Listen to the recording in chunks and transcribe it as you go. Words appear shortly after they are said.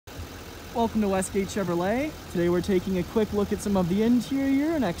Welcome to Westgate Chevrolet. Today we're taking a quick look at some of the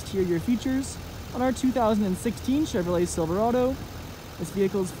interior and exterior features on our 2016 Chevrolet Silverado. This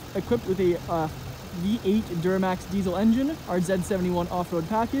vehicle is equipped with a V8 Duramax diesel engine, our Z71 off-road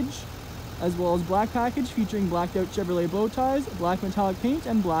package, as well as black package featuring blacked out Chevrolet bow ties, black metallic paint,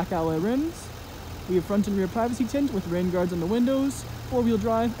 and black alloy rims. We have front and rear privacy tint with rain guards on the windows, four-wheel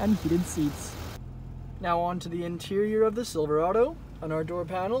drive, and heated seats. Now on to the interior of the Silverado. On our door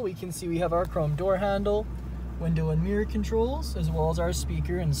panel, we can see we have our chrome door handle, window and mirror controls, as well as our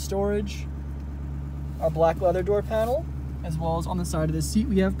speaker and storage. Our black leather door panel, as well as on the side of the seat,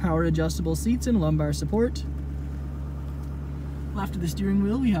 we have power adjustable seats and lumbar support. Left of the steering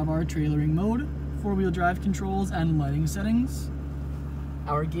wheel, we have our trailering mode, four-wheel drive controls, and lighting settings.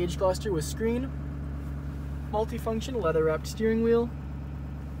 Our gauge cluster with screen, multifunction leather-wrapped steering wheel,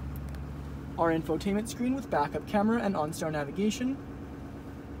 our infotainment screen with backup camera and OnStar navigation.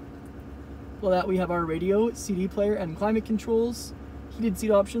 Below that we have our radio, CD player, and climate controls, heated seat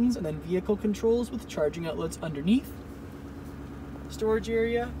options, and then vehicle controls with charging outlets underneath. Storage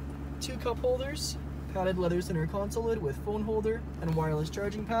area, two cup holders, padded leather center console lid with phone holder and wireless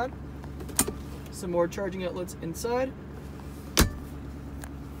charging pad. Some more charging outlets inside.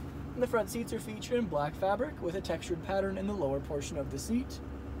 And the front seats are featured in black fabric with a textured pattern in the lower portion of the seat.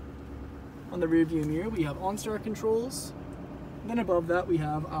 On the rear view mirror, we have OnStar controls. Then above that, we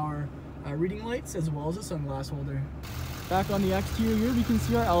have our reading lights as well as a sunglass holder. Back on the exterior, we can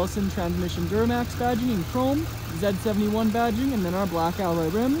see our Allison transmission Duramax badging in chrome, Z71 badging, and then our black alloy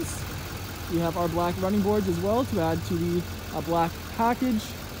rims. We have our black running boards as well to add to the black package.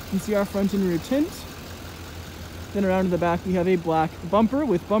 You can see our front and rear tint. Then around to the back, we have a black bumper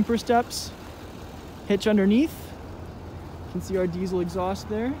with bumper steps, hitch underneath. You can see our diesel exhaust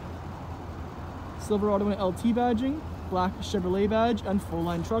there. Silverado and LT badging, black Chevrolet badge, and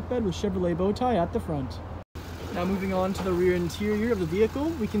full-line truck bed with Chevrolet bow tie at the front. Now moving on to the rear interior of the vehicle,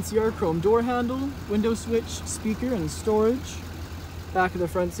 we can see our chrome door handle, window switch, speaker, and storage. Back of the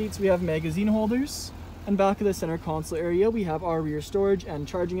front seats, we have magazine holders. And back of the center console area, we have our rear storage and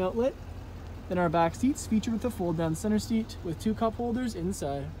charging outlet. Then our back seats featured with a fold-down center seat with two cup holders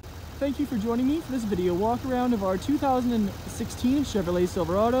inside. Thank you for joining me for this video walk around of our 2016 Chevrolet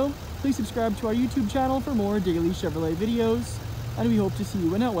Silverado. Please subscribe to our YouTube channel for more daily Chevrolet videos, and we hope to see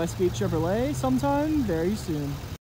you in at Westgate Chevrolet sometime very soon.